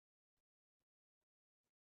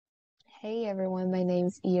Hey everyone, my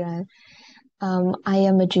name's Iran. I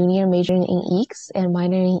am a junior majoring in EECS and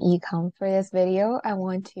minoring in econ. For this video, I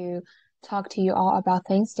want to talk to you all about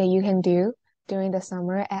things that you can do during the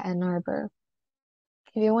summer at Ann Arbor.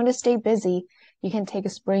 If you want to stay busy, you can take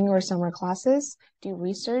spring or summer classes, do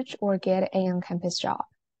research, or get an on-campus job.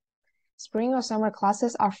 Spring or summer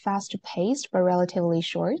classes are fast-paced but relatively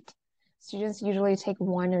short. Students usually take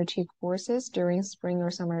one or two courses during spring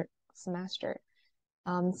or summer semester.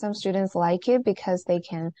 Some students like it because they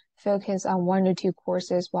can focus on one or two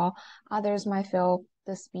courses, while others might feel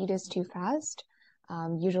the speed is too fast.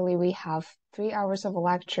 Usually we have 3 hours of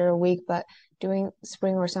lecture a week, but during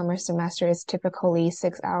spring or summer semester, it's typically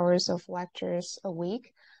 6 hours of lectures a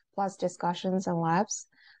week, plus discussions and labs.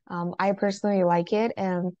 I personally like it,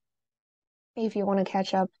 and if you want to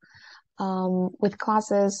catch up with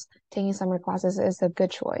classes, taking summer classes is a good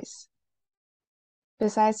choice.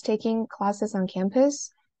 Besides taking classes on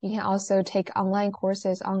campus, you can also take online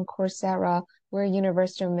courses on Coursera, where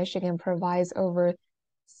University of Michigan provides over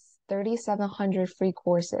 3,700 free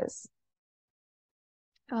courses.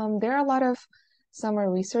 There are a lot of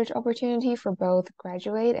summer research opportunity for both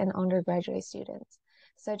graduate and undergraduate students,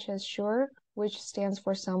 such as SURE, which stands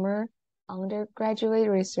for Summer Undergraduate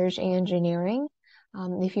Research in Engineering.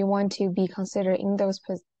 If you want to be considered in those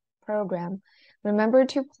programs, remember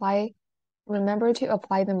to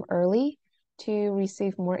apply them early to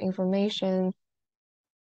receive more information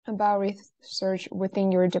about research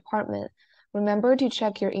within your department. Remember to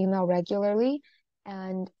check your email regularly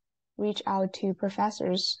and reach out to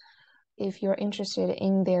professors if you're interested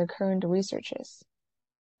in their current researches.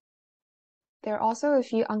 There are also a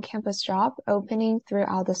few on-campus jobs opening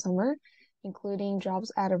throughout the summer, including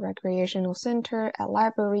jobs at a recreational center, at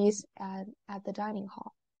libraries, and at the dining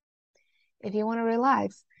hall. If you want to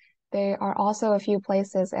relax, there are also a few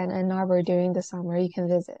places in Ann Arbor during the summer you can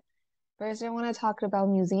visit. First, I want to talk about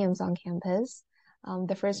museums on campus.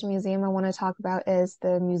 The first museum I want to talk about is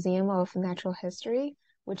the Museum of Natural History,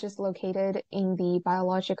 which is located in the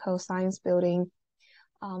Biological Science Building.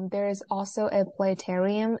 There is also a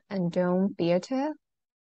planetarium and dome theater.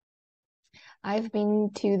 I've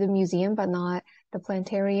been to the museum, but not the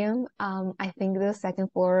planetarium. I think the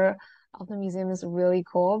second floor of the museum is really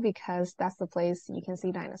cool because that's the place you can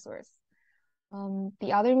see dinosaurs.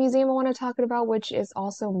 The other museum I want to talk about, which is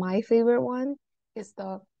also my favorite one, is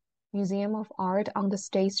the Museum of Art on the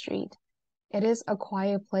State Street. It is a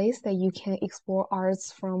quiet place that you can explore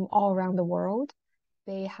arts from all around the world.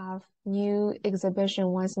 They have new exhibition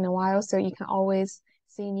once in a while, so you can always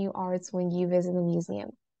see new arts when you visit the museum.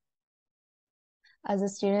 As a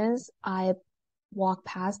student, I walk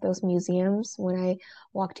past those museums when I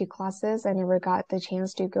walk to classes. I never got the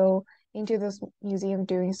chance to go into those museums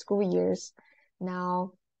during school years.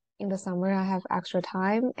 Now, in the summer, I have extra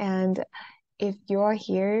time, and if you're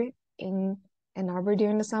here in Ann Arbor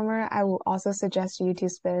during the summer, I will also suggest you to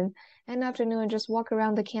spend an afternoon and just walk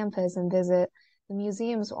around the campus and visit the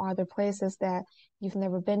museums or other places that you've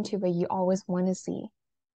never been to, but you always want to see.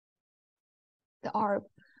 The Arb,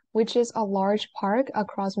 which is a large park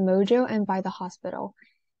across Mojo and by the hospital.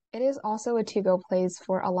 It is also a to-go place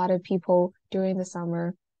for a lot of people during the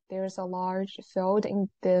summer. There's a large field in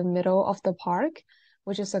the middle of the park,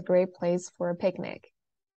 which is a great place for a picnic.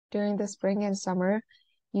 During the spring and summer,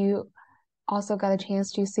 you also got a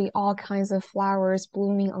chance to see all kinds of flowers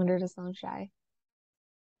blooming under the sunshine.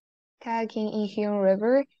 Kayaking in Huron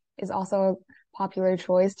River is also a popular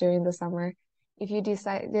choice during the summer. If you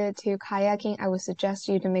decided to kayaking, I would suggest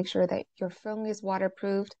you to make sure that your phone is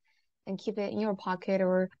waterproofed and keep it in your pocket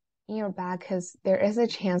or in your bag because there is a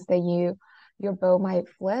chance that your boat might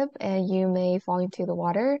flip and you may fall into the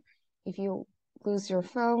water. If you lose your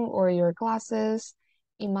phone or your glasses,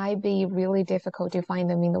 it might be really difficult to find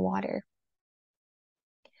them in the water.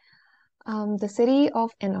 The city of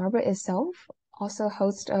Ann Arbor itself also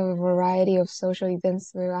hosts a variety of social events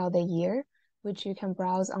throughout the year, which you can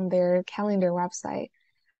browse on their calendar website.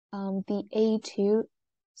 The A2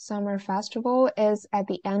 Summer Festival is at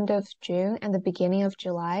the end of June and the beginning of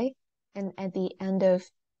July. And at the end of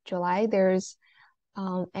July, there's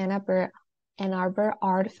Ann Arbor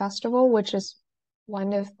Art Festival, which is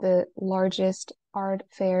one of the largest art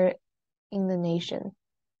fair in the nation.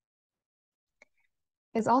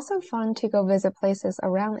 It's also fun to go visit places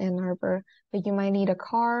around Ann Arbor, but you might need a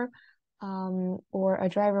car or a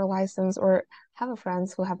driver license or have a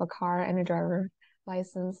friends who have a car and a driver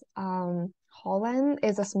license. Holland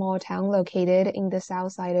is a small town located in the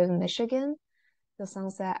south side of Michigan. The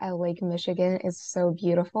sunset at Lake Michigan is so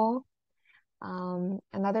beautiful.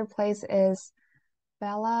 Another place is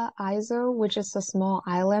Bella Iso, which is a small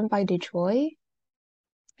island by Detroit.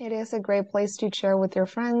 It is a great place to chill with your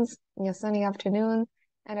friends in a sunny afternoon,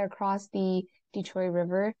 and across the Detroit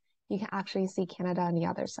River, you can actually see Canada on the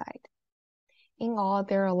other side. In all,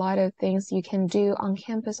 there are a lot of things you can do on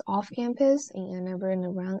campus, off campus, in Ann Arbor and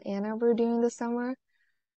around Ann Arbor during the summer.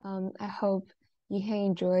 I hope you can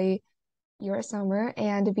enjoy your summer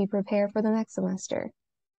and be prepared for the next semester.